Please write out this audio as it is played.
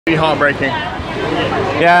Heartbreaking.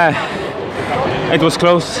 Yeah, it was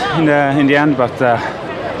close in the end, but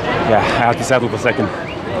yeah, I had to settle for second.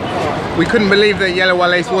 We couldn't believe that Yellow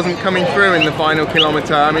Wallace wasn't coming through in the final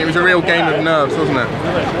kilometre. I mean, it was a real game of nerves, wasn't it?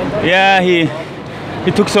 Yeah,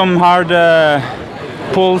 he took some hard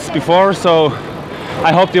pulls before, so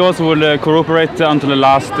I hoped he also would cooperate until the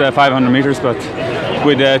last 500 meters, but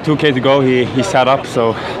with 2K to go, he sat up,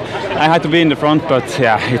 so I had to be in the front, but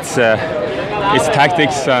yeah, it's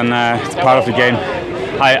tactics and it's part of the game.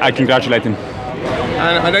 I congratulate him.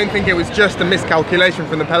 And I don't think it was just a miscalculation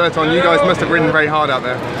from the peloton. You guys must have ridden very hard out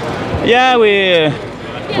there. Yeah,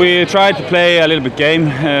 we tried to play a little bit game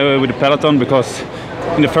with the peloton, because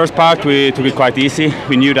in the first part we took it quite easy.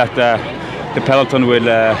 We knew that the peloton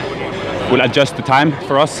will adjust the time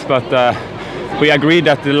for us, but we agreed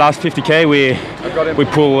that the last 50k we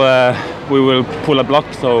will pull a block,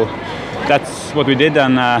 so that's what we did.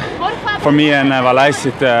 And for me and Wallace,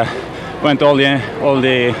 it went all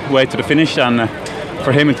the way to the finish, and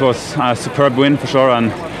for him it was a superb win for sure. And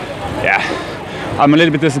yeah, I'm a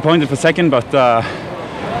little bit disappointed for second, but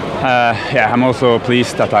yeah, I'm also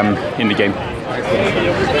pleased that I'm in the game.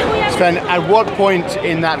 Sven, at what point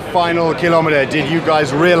in that final kilometre did you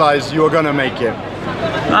guys realise you were going to make it?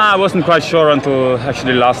 I wasn't quite sure until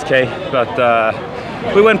actually the last K, but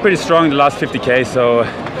we went pretty strong the last 50k, so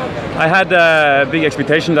I had a big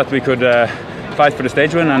expectation that we could fight for the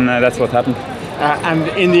stage win, and that's what happened. And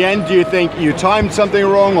in the end, do you think you timed something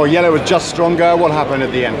wrong, or Yellow was just stronger? What happened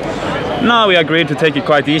at the end? No, we agreed to take it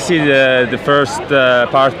quite easy the first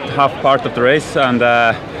half part of the race, and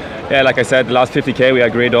yeah, like I said, the last 50k we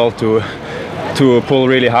agreed all to pull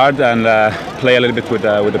really hard and play a little bit with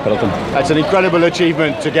the peloton. That's an incredible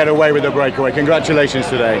achievement to get away with a breakaway. Congratulations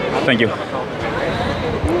today. Thank you.